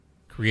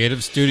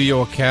Creative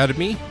Studio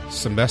Academy,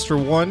 Semester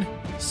 1,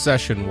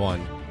 Session 1.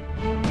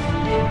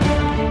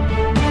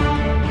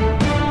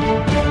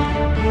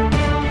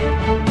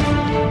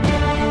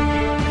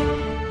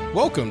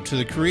 Welcome to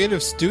the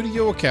Creative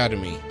Studio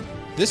Academy.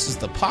 This is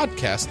the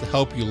podcast to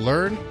help you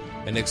learn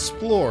and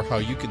explore how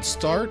you can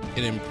start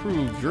and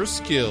improve your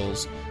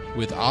skills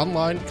with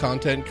online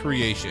content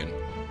creation.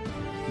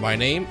 My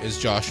name is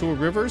Joshua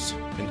Rivers,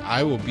 and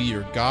I will be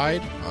your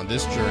guide on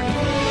this journey.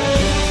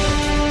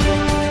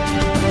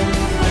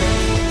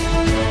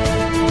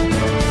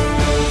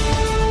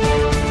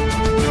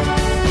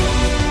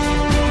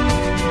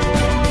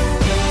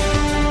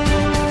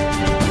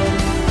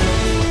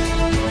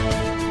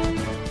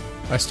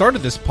 I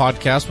started this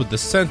podcast with the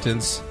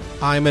sentence,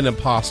 "I'm an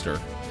imposter."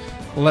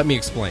 Let me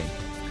explain.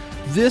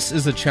 This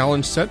is a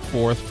challenge set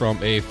forth from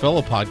a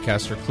fellow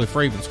podcaster, Cliff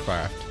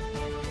Ravenscraft.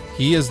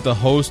 He is the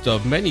host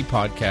of many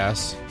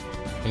podcasts,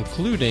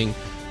 including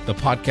the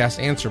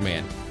podcast Answer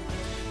Man.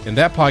 In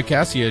that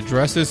podcast, he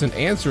addresses and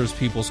answers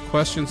people's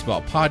questions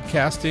about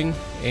podcasting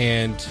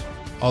and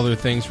other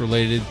things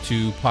related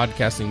to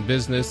podcasting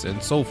business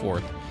and so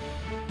forth.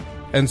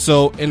 And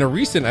so, in a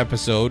recent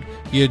episode,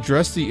 he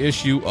addressed the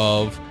issue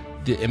of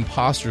the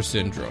imposter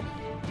syndrome.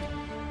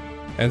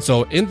 And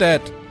so in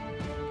that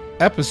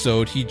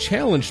episode, he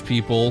challenged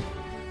people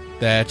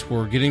that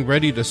were getting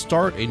ready to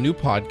start a new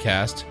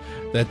podcast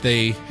that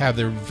they have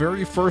their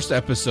very first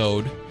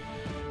episode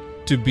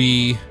to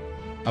be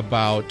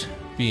about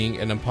being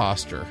an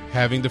imposter,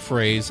 having the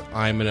phrase,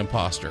 "I'm an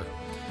imposter."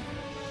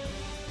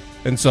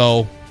 And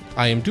so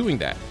I am doing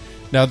that.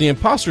 Now, the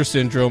imposter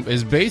syndrome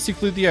is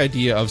basically the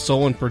idea of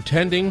someone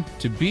pretending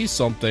to be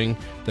something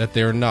that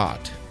they're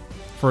not.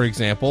 For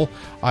example,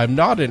 I'm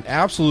not an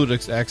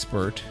absolute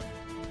expert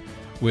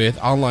with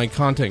online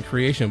content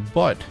creation,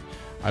 but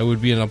I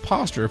would be an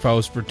imposter if I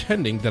was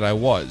pretending that I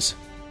was.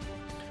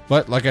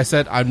 But like I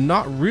said, I'm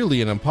not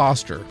really an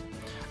imposter.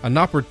 I'm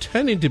not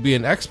pretending to be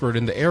an expert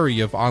in the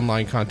area of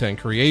online content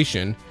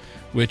creation,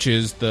 which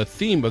is the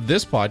theme of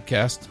this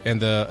podcast and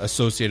the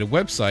associated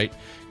website,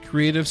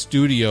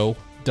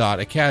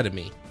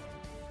 creativestudio.academy.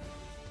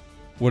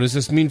 What does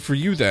this mean for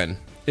you then?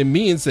 It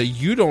means that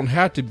you don't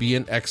have to be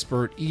an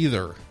expert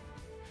either.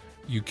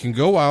 You can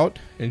go out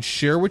and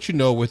share what you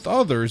know with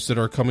others that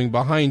are coming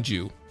behind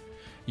you.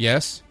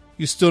 Yes,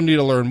 you still need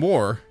to learn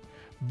more,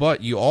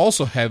 but you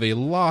also have a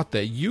lot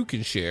that you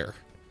can share.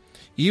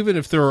 Even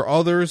if there are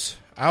others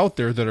out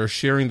there that are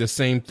sharing the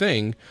same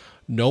thing,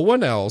 no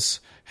one else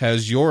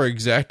has your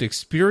exact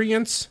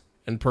experience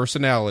and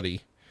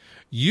personality.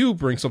 You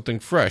bring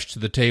something fresh to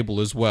the table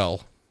as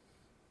well.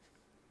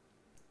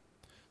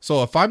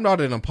 So if I'm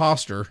not an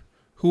imposter,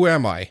 who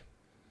am I?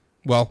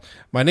 Well,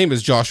 my name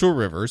is Joshua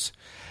Rivers,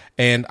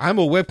 and I'm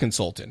a web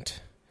consultant.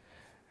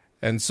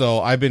 And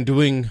so I've been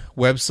doing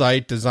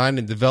website design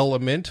and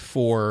development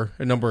for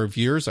a number of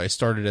years. I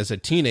started as a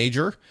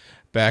teenager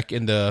back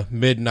in the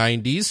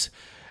mid-90s.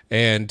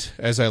 And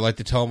as I like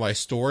to tell my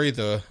story,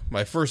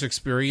 my first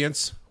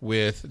experience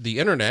with the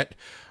internet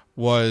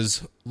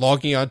was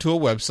logging onto a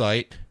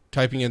website,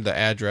 typing in the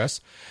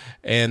address,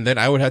 and then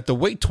I would have to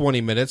wait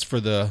 20 minutes for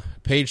the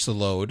page to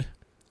load.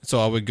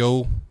 So I would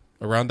go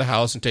around the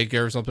house and take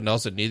care of something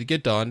else that needed to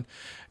get done.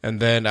 And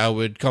then I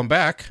would come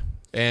back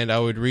and I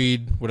would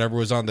read whatever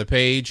was on the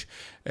page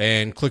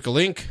and click a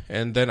link.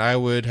 And then I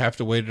would have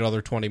to wait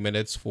another 20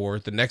 minutes for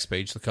the next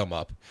page to come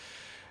up.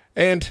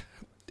 And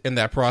in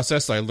that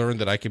process, I learned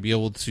that I could be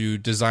able to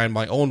design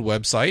my own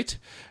website.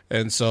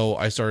 And so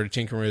I started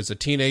tinkering as a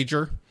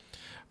teenager.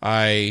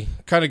 I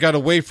kind of got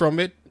away from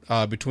it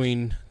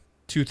between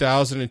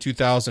 2000 and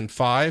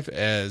 2005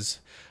 as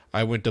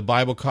I went to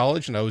Bible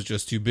college, and I was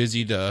just too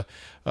busy to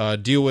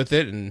deal with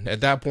it. And at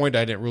that point,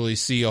 I didn't really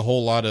see a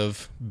whole lot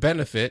of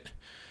benefit.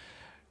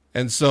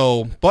 And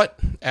so, but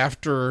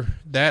after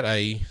that,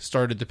 I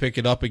started to pick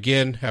it up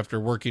again after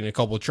working in a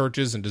couple of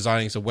churches and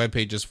designing some web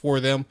pages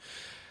for them.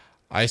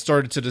 I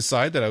started to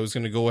decide that I was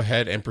going to go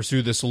ahead and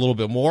pursue this a little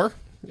bit more.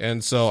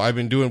 And so I've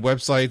been doing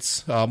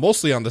websites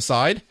mostly on the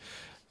side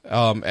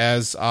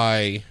as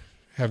I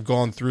have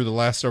gone through the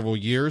last several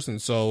years.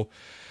 And so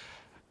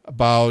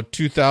about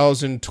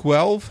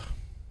 2012,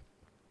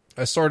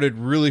 I started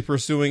really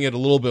pursuing it a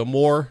little bit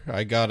more.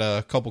 I got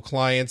a couple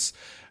clients.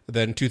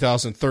 Then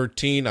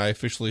 2013, I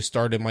officially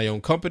started my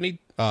own company,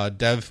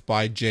 Dev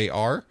by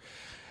JR.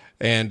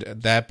 And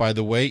that, by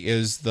the way,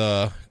 is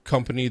the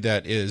company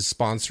that is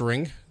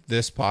sponsoring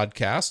this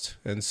podcast.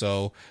 And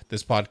so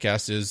this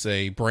podcast is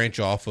a branch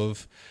off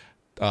of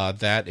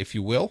that, if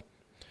you will.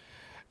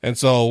 And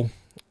so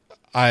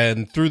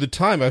through the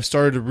time, I've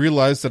started to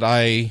realize that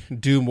I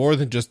do more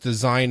than just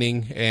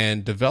designing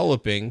and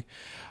developing.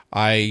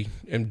 I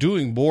am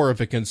doing more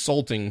of a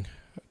consulting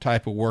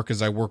type of work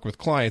as I work with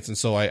clients. And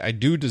so I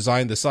do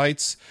design the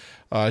sites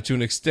to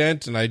an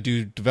extent, and I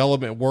do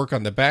development work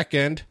on the back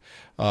end.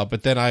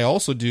 But then I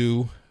also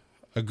do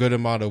a good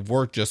amount of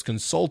work just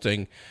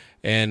consulting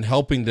and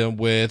helping them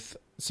with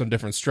some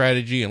different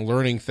strategy and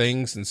learning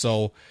things. And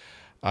so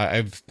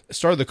I've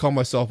started to call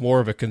myself more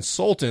of a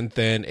consultant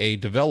than a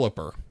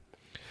developer.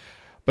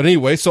 But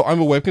anyway, so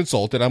I'm a web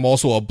consultant. I'm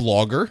also a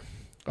blogger.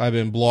 I've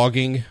been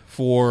blogging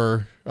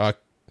for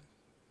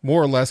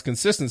more or less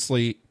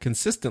consistently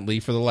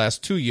for the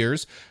last 2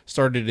 years.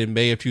 Started in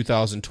May of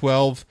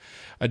 2012.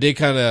 I did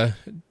kind of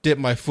dip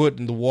my foot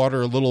in the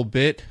water a little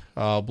bit,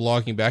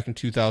 blogging back in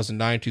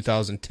 2009,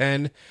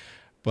 2010,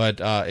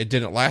 but it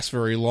didn't last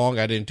very long.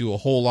 I didn't do a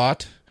whole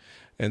lot,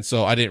 and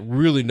so I didn't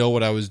really know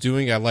what I was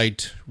doing. I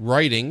liked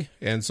writing,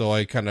 and so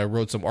I kind of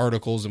wrote some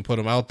articles and put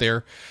them out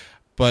there,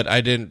 but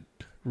I didn't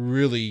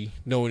really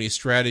know any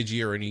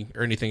strategy or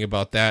anything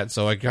about that,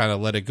 so I kind of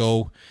let it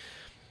go.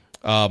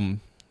 And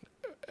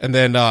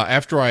then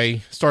after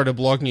I started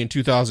blogging in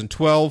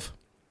 2012,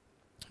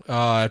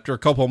 after a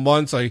couple of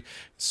months, I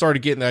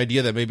started getting the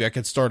idea that maybe I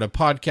could start a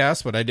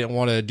podcast, but I didn't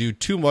want to do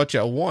too much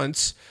at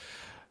once.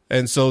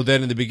 And so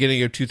then in the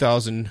beginning of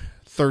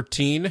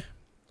 2013,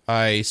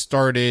 I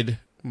started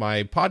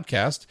my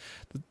podcast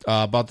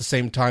about the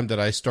same time that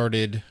I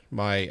started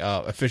my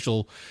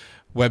official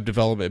web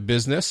development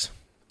business.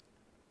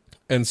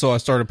 And so I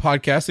started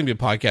podcasting. Been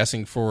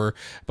podcasting for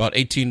about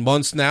 18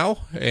 months now.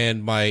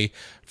 And my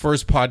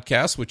first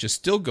podcast, which is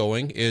still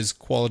going, is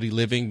Quality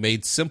Living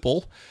Made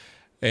Simple.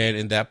 And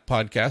in that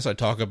podcast, I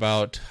talk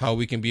about how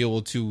we can be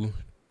able to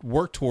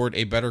work toward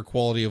a better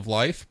quality of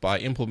life by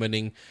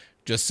implementing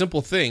just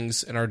simple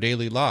things in our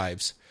daily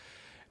lives.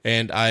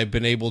 And I've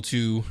been able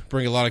to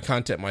bring a lot of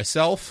content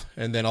myself.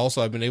 And then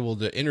also I've been able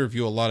to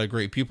interview a lot of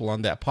great people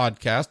on that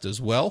podcast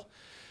as well.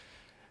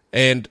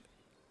 And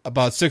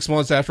about 6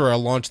 months after I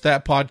launched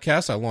that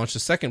podcast, I launched a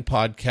second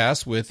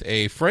podcast with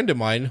a friend of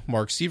mine,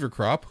 Mark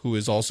Sieverkrop, who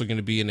is also going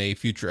to be in a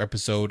future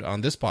episode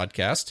on this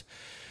podcast.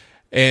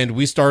 And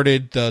we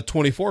started the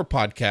 24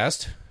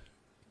 podcast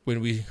when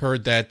we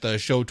heard that the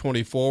show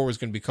 24 was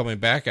going to be coming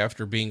back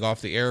after being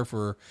off the air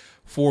for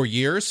 4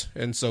 years.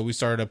 And so we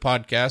started a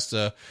podcast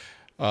to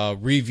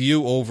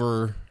review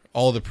over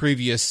all the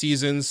previous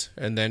seasons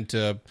and then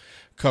to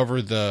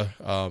cover the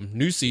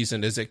new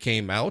season as it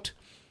came out.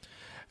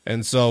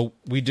 And so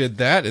we did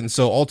that. And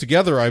so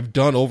altogether, I've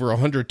done over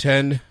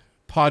 110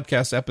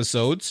 podcast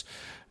episodes.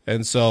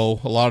 And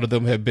so a lot of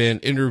them have been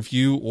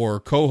interview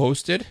or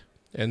co-hosted.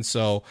 And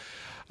so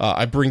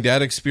I bring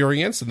that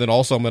experience. And then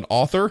also I'm an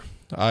author.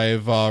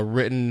 I've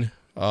written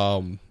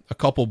a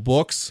couple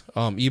books,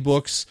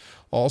 ebooks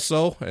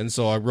also. And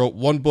so I wrote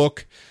one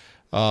book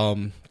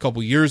a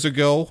couple years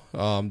ago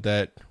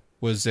that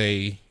was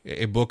a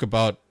book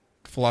about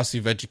philosophy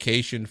of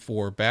education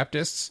for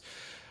Baptists.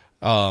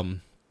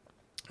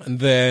 And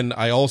then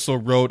I also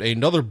wrote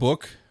another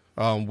book,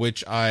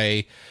 which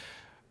I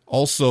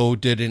also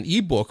did an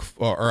ebook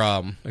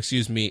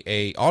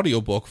a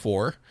audiobook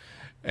for.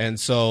 And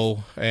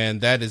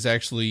that is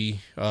actually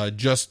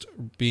just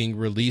being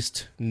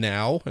released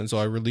now. And so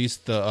I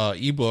released the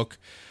ebook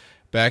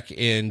back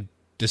in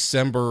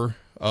December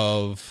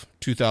of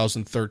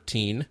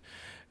 2013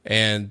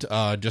 and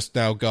just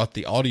now got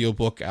the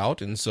audiobook out.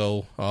 And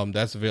so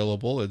that's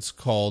available. It's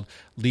called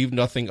Leave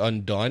Nothing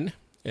Undone.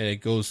 And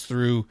it goes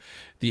through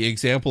the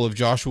example of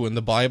Joshua in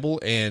the Bible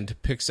and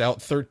picks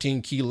out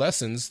 13 key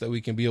lessons that we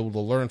can be able to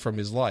learn from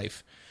his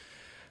life.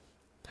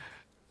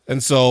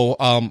 And so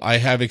I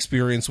have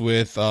experience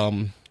with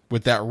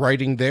that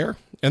writing there.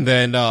 And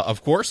then,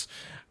 of course,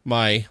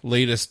 my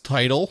latest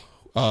title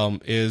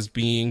is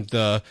being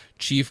the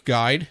chief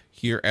guide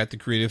here at the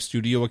Creative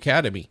Studio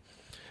Academy.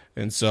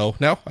 And so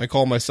now I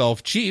call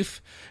myself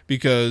chief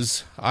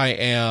because I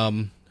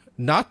am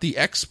not the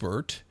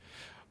expert,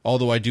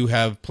 although I do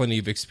have plenty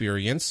of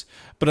experience,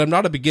 but I'm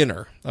not a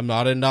beginner. I'm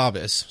not a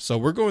novice. So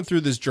we're going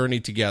through this journey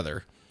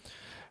together.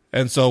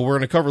 And so we're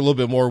going to cover a little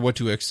bit more what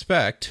to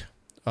expect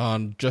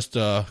on just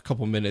a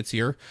couple minutes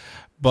here.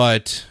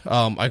 But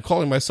I'm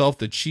calling myself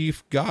the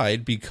chief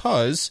guide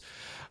because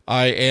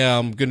I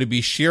am going to be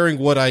sharing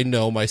what I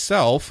know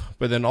myself,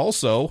 but then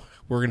also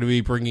we're going to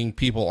be bringing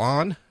people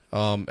on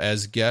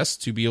as guests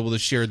to be able to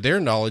share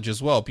their knowledge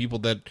as well. People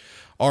that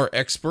are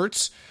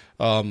experts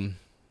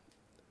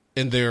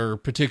in their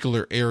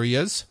particular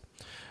areas.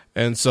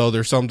 And so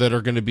there's some that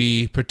are going to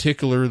be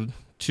particular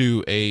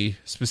to a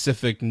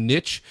specific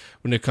niche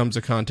when it comes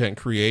to content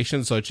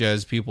creation, such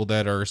as people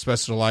that are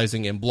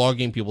specializing in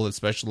blogging, people that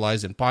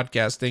specialize in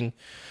podcasting,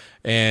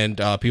 and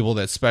people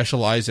that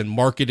specialize in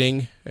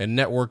marketing and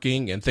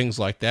networking and things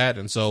like that.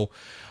 And so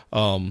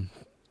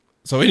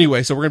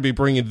anyway, so we're going to be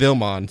bringing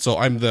them on. So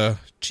I'm the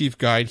chief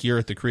guide here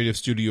at the Creative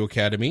Studio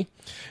Academy.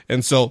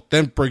 And so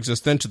then brings us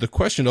then to the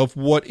question of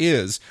what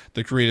is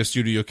the Creative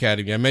Studio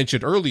Academy? I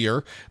mentioned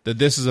earlier that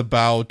this is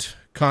about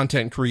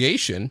content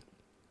creation,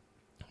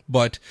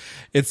 but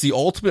it's the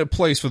ultimate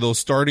place for those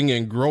starting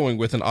and growing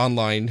with an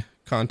online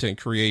content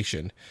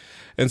creation.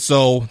 And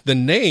so the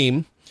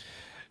name,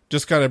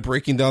 just kind of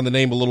breaking down the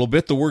name a little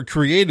bit, the word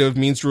creative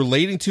means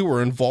relating to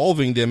or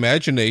involving the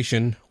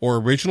imagination or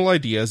original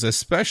ideas,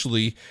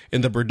 especially in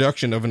the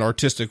production of an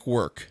artistic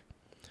work.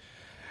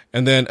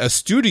 And then a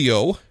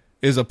studio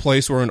is a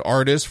place where an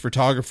artist,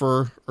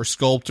 photographer, or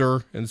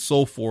sculptor, and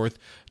so forth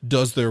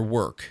does their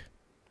work.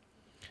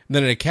 And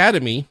then an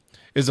academy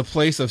is a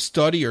place of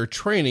study or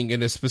training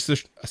in a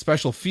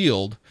special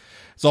field,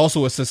 It's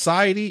also a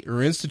society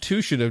or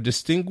institution of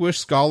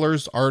distinguished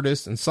scholars,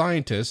 artists, and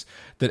scientists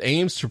that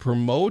aims to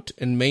promote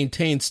and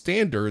maintain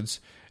standards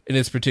in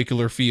its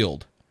particular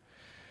field.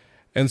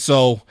 And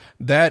so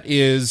that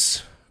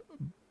is,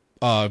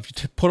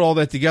 if you put all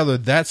that together,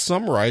 that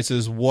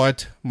summarizes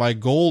what my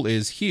goal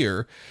is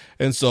here.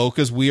 And so,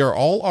 because we are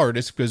all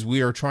artists, because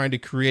we are trying to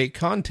create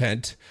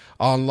content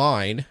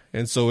online,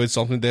 and so it's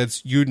something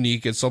that's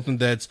unique, it's something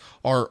that's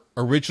our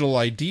original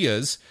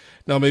ideas.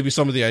 Now, maybe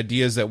some of the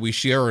ideas that we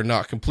share are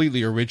not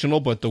completely original,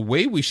 but the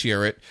way we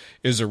share it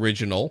is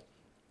original.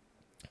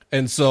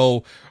 And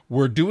so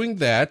we're doing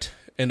that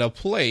in a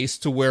place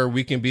to where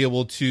we can be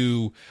able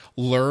to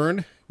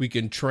learn, we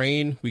can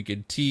train, we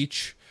can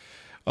teach.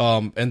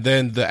 And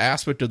then the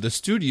aspect of the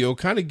studio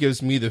kind of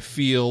gives me the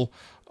feel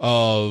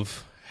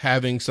of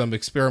having some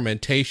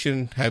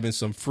experimentation, having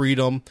some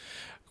freedom,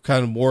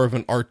 kind of more of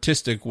an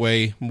artistic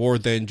way, more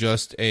than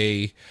just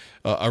a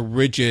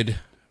rigid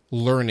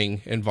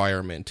learning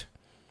environment.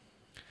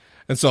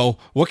 And so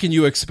what can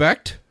you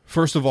expect?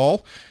 First of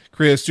all,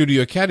 Creative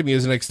Studio Academy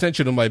is an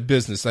extension of my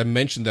business. I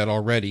mentioned that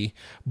already.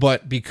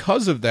 But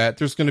because of that,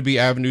 there's going to be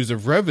avenues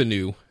of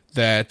revenue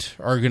that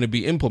are going to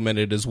be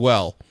implemented as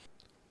well.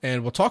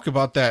 And we'll talk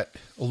about that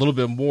a little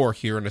bit more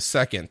here in a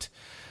second.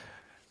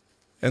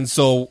 And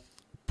so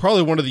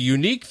probably one of the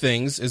unique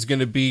things is going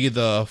to be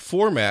the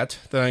format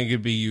that I'm going to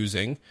be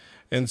using.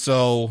 And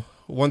so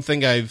one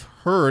thing I've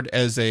heard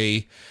as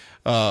is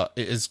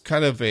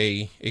kind of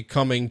a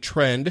coming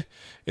trend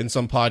in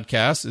some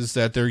podcasts is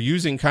that they're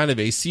using kind of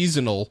a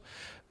seasonal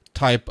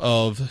type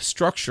of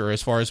structure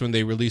as far as when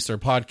they release their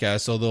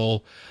podcast. So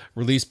they'll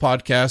release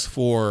podcasts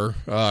for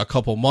a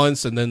couple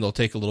months, and then they'll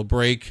take a little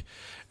break,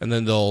 and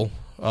then they'll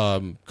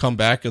come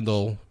back and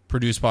they'll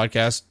produce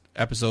podcast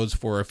episodes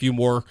for a few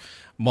more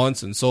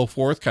months and so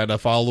forth, kind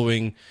of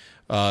following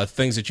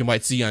things that you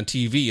might see on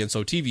TV. And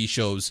so TV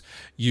shows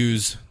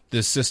use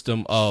this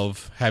system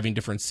of having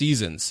different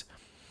seasons.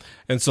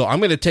 And so I'm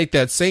going to take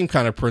that same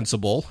kind of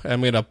principle and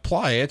I'm going to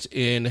apply it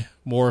in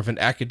more of an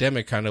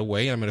academic kind of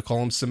way. I'm going to call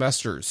them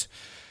semesters.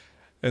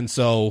 And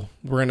so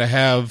we're going to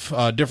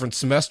have different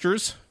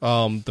semesters.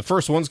 The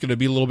first one's going to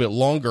be a little bit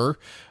longer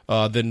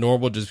than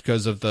normal just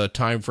because of the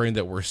time frame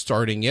that we're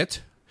starting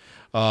it.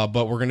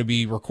 But we're going to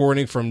be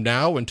recording from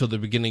now until the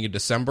beginning of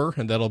December,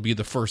 and that'll be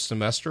the first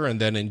semester.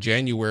 And then in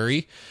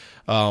January,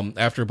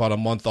 after about a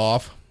month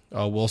off,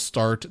 we'll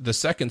start the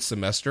second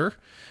semester,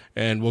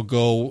 and we'll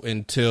go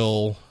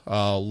until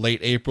late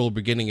April,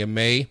 beginning of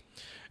May.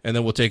 And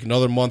then we'll take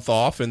another month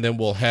off, and then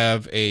we'll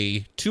have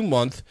a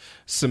 2-month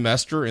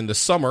semester in the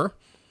summer.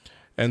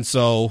 And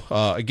so,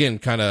 again,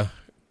 kind of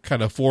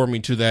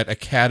forming to that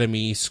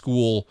academy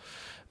school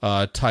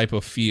type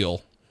of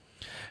feel.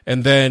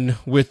 And then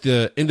with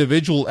the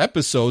individual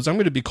episodes, I'm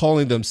going to be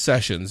calling them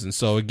sessions. And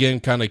so, again,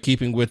 kind of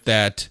keeping with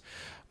that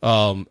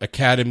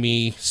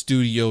academy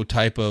studio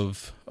type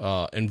of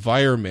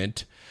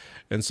environment.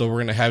 And so we're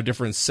going to have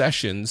different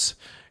sessions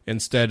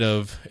instead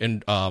of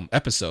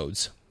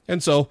episodes.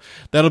 And so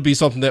that'll be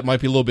something that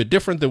might be a little bit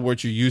different than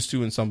what you're used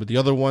to in some of the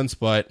other ones.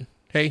 But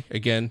hey,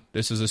 again,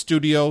 this is a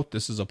studio.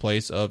 This is a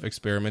place of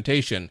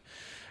experimentation.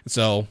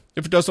 So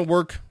if it doesn't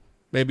work,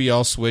 maybe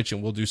I'll switch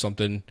and we'll do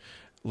something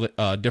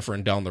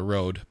different down the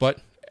road. But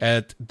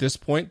at this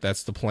point,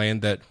 that's the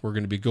plan that we're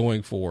going to be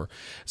going for.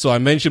 So I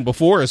mentioned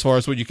before, as far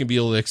as what you can be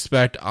able to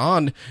expect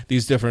on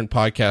these different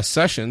podcast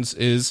sessions,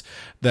 is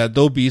that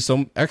there'll be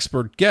some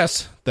expert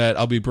guests that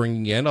I'll be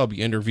bringing in. I'll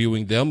be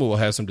interviewing them. We'll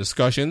have some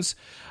discussions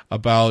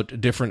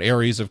about different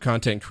areas of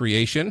content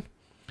creation.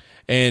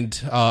 And,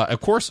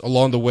 of course,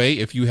 along the way,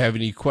 if you have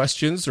any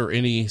questions or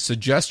any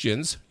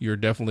suggestions, you're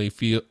definitely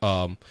feel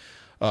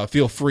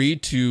free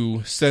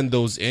to send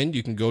those in.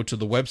 You can go to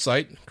the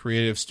website,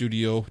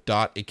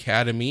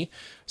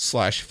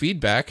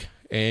 creativestudio.academy/feedback,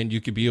 and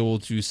you could be able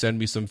to send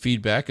me some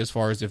feedback as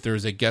far as if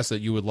there's a guest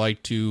that you would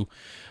like to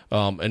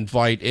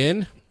invite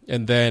in.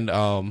 And then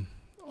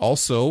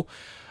also,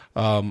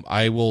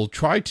 I will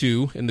try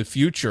to, in the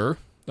future,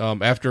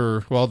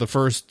 after, the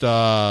first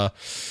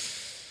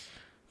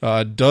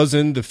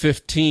dozen to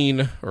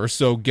 15 or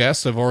so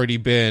guests have already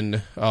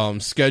been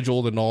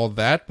scheduled and all of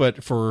that.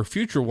 But for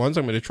future ones,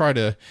 I'm going to try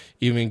to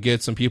even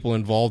get some people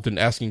involved in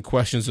asking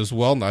questions as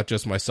well, not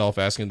just myself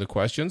asking the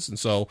questions. And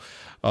so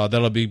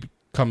that'll be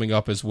coming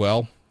up as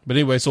well. But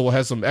anyway, so we'll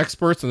have some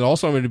experts, and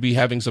also I'm going to be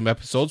having some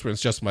episodes where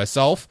it's just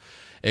myself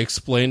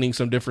explaining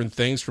some different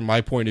things from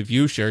my point of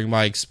view, sharing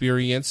my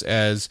experience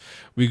as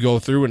we go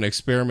through and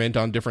experiment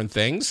on different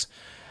things.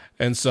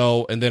 And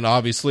then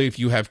obviously, if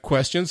you have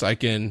questions, I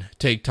can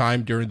take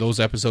time during those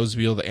episodes to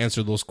be able to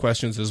answer those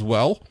questions as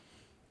well.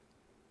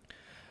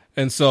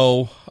 And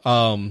so,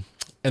 and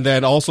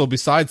then also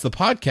besides the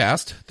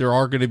podcast, there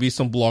are going to be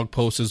some blog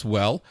posts as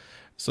well.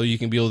 So you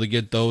can be able to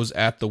get those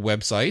at the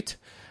website.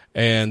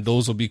 And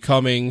those will be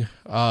coming,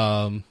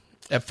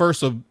 at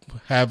first they'll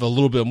have a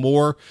little bit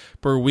more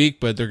per week,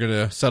 but they're going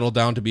to settle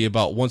down to be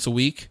about once a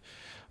week.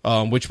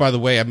 Which, by the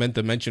way, I meant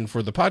to mention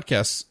for the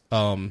podcast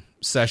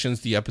sessions,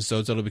 the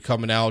episodes that will be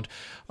coming out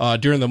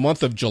during the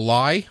month of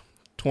July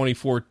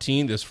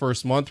 2014, this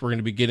first month, we're going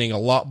to be getting a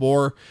lot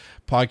more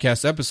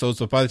podcast episodes.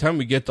 But by the time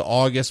we get to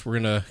August, we're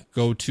going to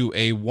go to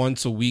a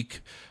once a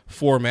week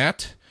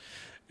format.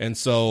 And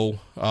so,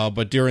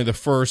 but during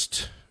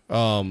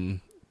the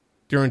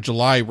during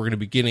July, we're going to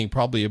be getting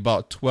probably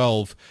about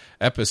 12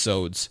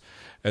 episodes.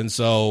 And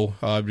so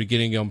I'll be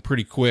getting them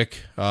pretty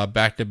quick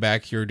back to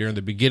back here during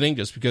the beginning,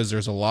 just because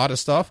there's a lot of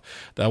stuff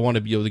that I want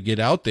to be able to get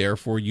out there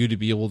for you to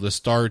be able to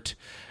start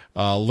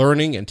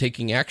learning and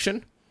taking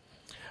action.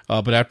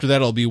 But after that,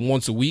 it'll be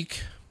once a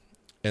week.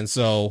 And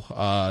so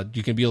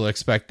you can be able to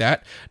expect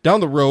that. Down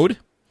the road,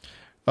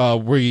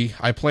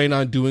 I plan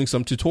on doing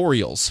some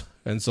tutorials.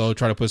 And so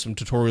try to put some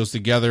tutorials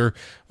together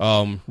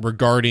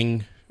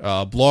regarding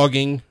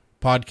blogging,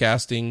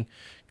 podcasting,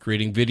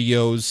 creating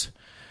videos,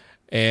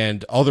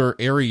 and other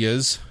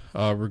areas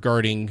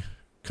regarding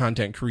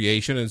content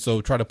creation. And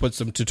so try to put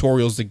some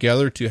tutorials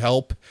together to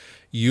help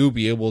you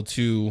be able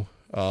to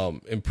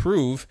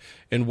improve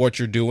in what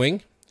you're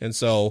doing. And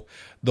so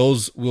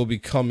those will be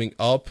coming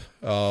up,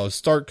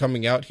 start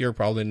coming out here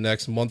probably in the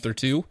next month or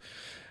two.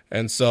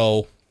 And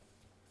so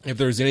if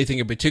there's anything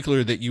in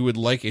particular that you would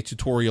like a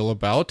tutorial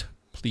about,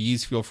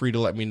 please feel free to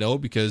let me know,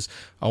 because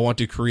I want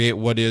to create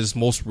what is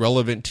most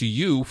relevant to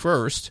you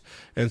first.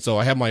 And so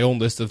I have my own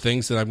list of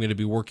things that I'm going to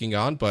be working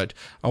on, but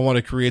I want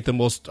to create the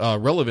most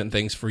relevant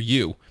things for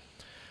you.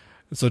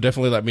 So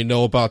definitely let me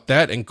know about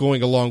that. And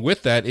going along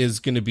with that is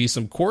going to be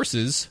some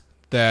courses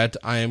that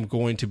I am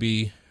going to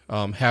be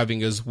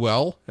having as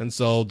well. And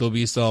so there'll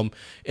be some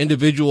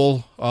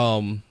individual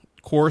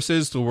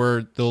courses to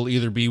where there'll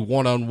either be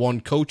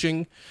one-on-one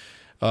coaching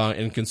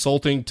and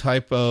consulting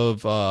type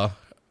of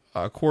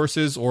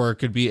courses, or it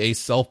could be a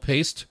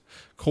self-paced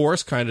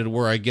course, kind of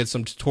where I get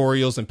some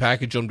tutorials and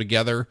package them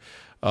together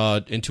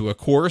into a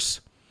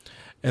course.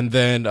 And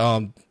then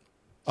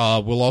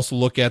we'll also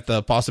look at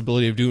the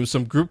possibility of doing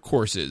some group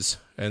courses.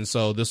 And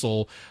so this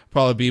will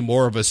probably be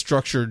more of a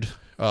structured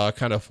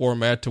kind of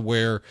format, to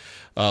where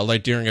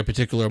like during a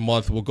particular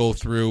month, we'll go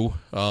through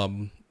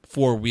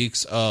 4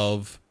 weeks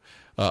of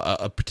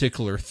a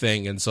particular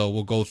thing. And so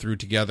we'll go through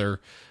together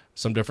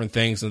some different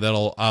things, and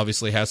that'll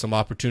obviously have some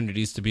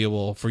opportunities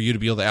for you to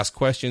be able to ask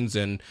questions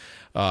and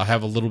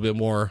have a little bit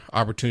more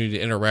opportunity to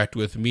interact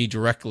with me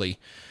directly.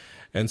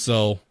 And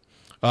so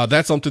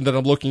that's something that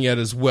I'm looking at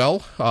as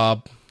well.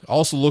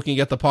 Also looking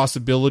at the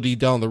possibility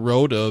down the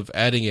road of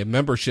adding a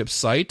membership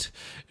site,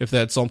 if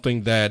that's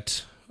something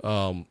that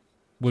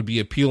would be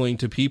appealing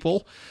to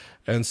people.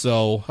 And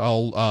so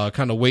I'll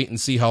kind of wait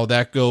and see how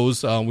that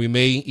goes. We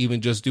may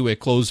even just do a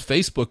closed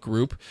Facebook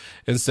group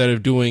instead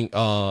of doing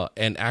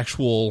an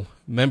actual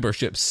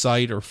membership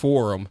site or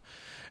forum.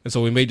 And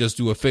so we may just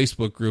do a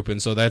Facebook group.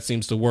 And so that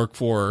seems to work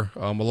for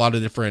a lot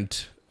of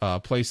different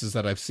places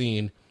that I've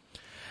seen.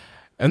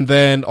 And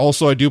then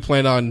also I do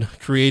plan on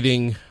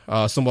creating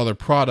some other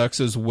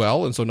products as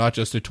well. And so not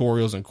just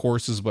tutorials and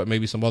courses, but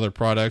maybe some other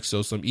products.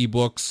 So some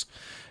ebooks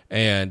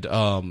and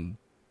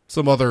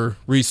some other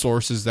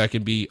resources that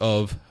can be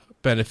of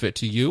benefit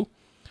to you.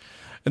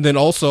 And then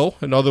also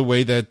another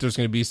way that there's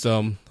going to be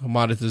some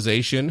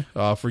monetization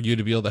for you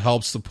to be able to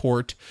help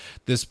support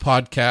this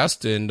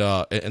podcast and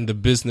the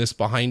business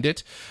behind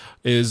it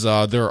is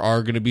there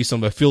are going to be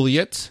some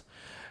affiliates.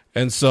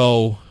 And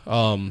so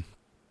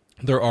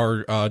there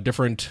are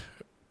different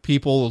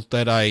people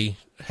that I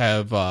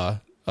have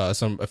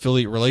some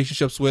affiliate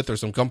relationships with, or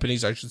some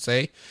companies, I should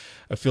say,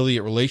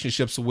 affiliate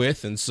relationships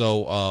with. And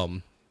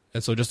so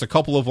just a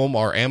couple of them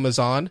are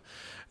Amazon.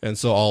 And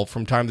so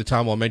from time to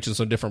time, I'll mention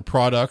some different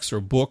products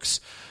or books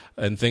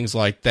and things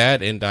like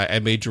that. And I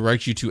may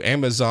direct you to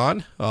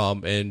Amazon.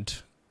 And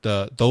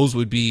those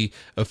would be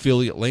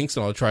affiliate links.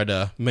 And I'll try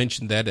to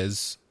mention that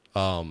as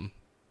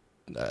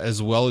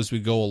well as we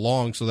go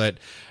along, so that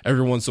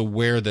everyone's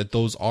aware that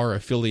those are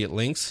affiliate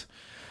links.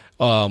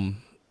 And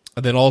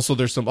then also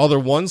there's some other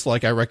ones,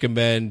 like I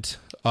recommend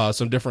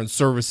some different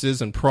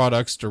services and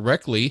products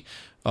directly,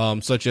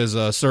 such as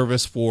a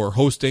service for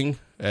hosting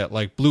at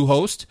like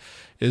Bluehost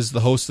is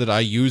the host that I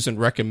use and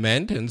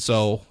recommend. And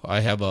so I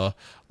have a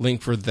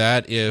link for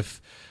that.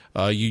 If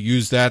you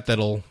use that,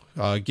 that'll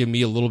give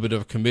me a little bit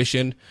of a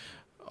commission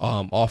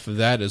off of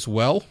that as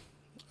well.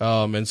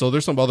 And so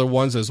there's some other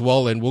ones as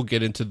well, and we'll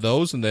get into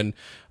those. And then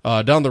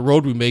down the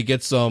road, we may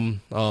get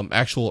some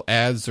actual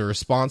ads or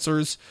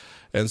sponsors.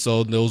 And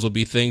so those will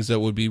be things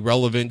that would be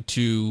relevant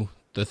to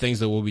the things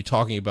that we'll be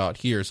talking about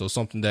here. So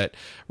something that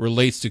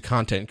relates to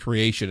content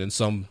creation in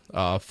some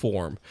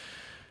form.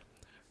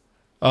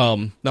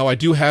 Now, I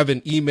do have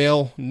an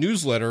email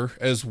newsletter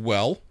as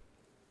well.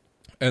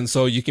 And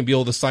so you can be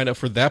able to sign up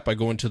for that by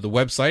going to the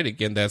website.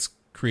 Again, that's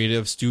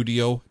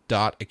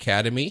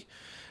creativestudio.academy.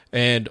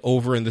 And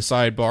over in the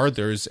sidebar,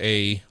 there's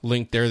a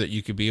link there that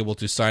you could be able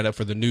to sign up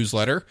for the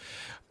newsletter.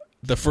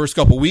 The first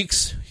couple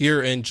weeks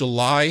here in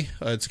July,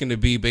 it's going to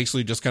be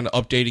basically just kind of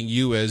updating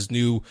you as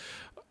new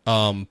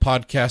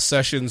podcast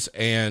sessions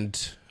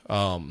and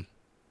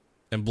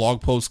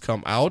blog posts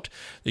come out.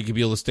 You can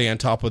be able to stay on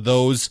top of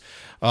those.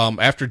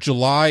 After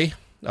July,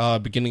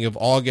 beginning of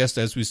August,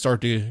 as we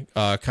start to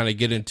kind of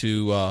get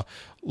into a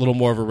little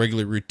more of a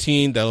regular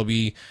routine. That'll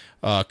be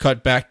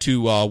cut back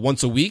to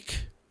once a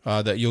week,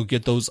 that you'll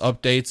get those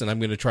updates, and I'm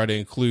going to try to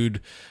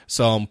include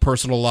some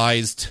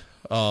personalized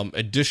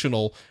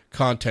additional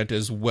content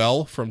as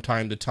well from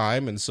time to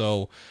time. And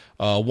so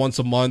once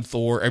a month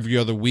or every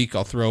other week,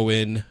 I'll throw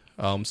in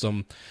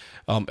some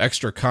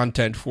extra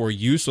content for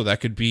you. So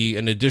that could be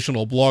an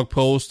additional blog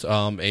post,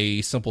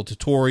 a simple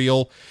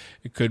tutorial.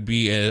 It could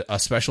be a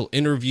special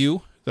interview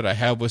that I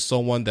have with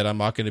someone that I'm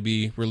not going to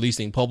be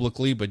releasing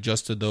publicly, but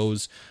just to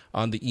those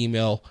on the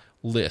email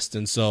list.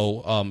 And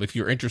so if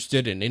you're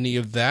interested in any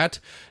of that,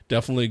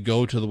 definitely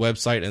go to the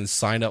website and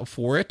sign up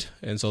for it.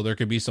 And so there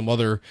could be some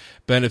other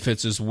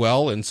benefits as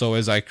well. And so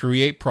as I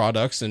create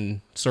products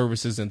and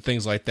services and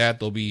things like that,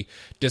 there'll be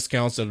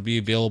discounts that'll be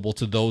available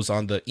to those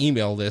on the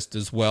email list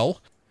as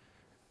well.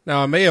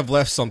 Now, I may have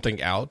left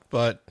something out,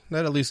 but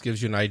that at least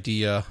gives you an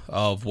idea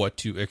of what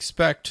to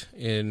expect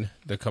in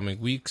the coming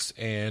weeks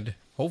and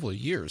hopefully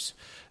years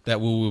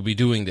that we will be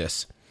doing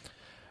this.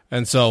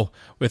 And so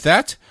with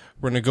that,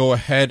 we're going to go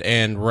ahead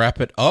and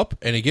wrap it up.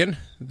 And again,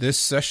 this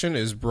session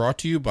is brought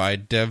to you by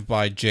Dev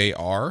by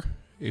JR.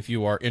 If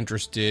you are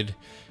interested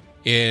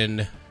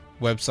in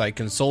website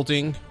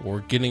consulting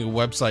or getting a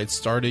website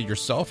started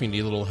yourself, you need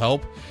a little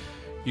help,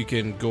 you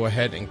can go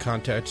ahead and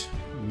contact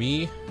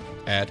me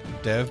at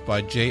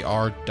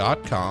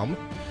devbyjr.com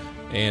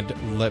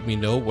and let me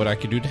know what I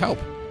can do to help.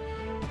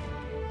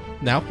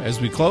 Now,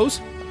 as we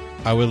close,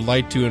 I would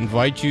like to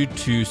invite you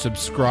to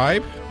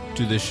subscribe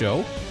to this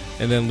show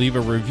and then leave a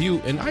review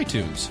in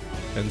iTunes.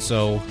 And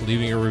so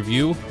leaving a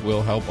review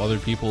will help other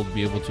people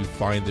be able to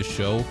find the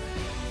show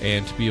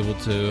and to be able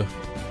to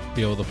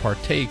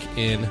partake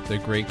in the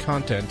great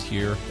content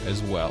here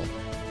as well.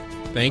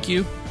 Thank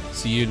you.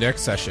 See you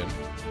next session.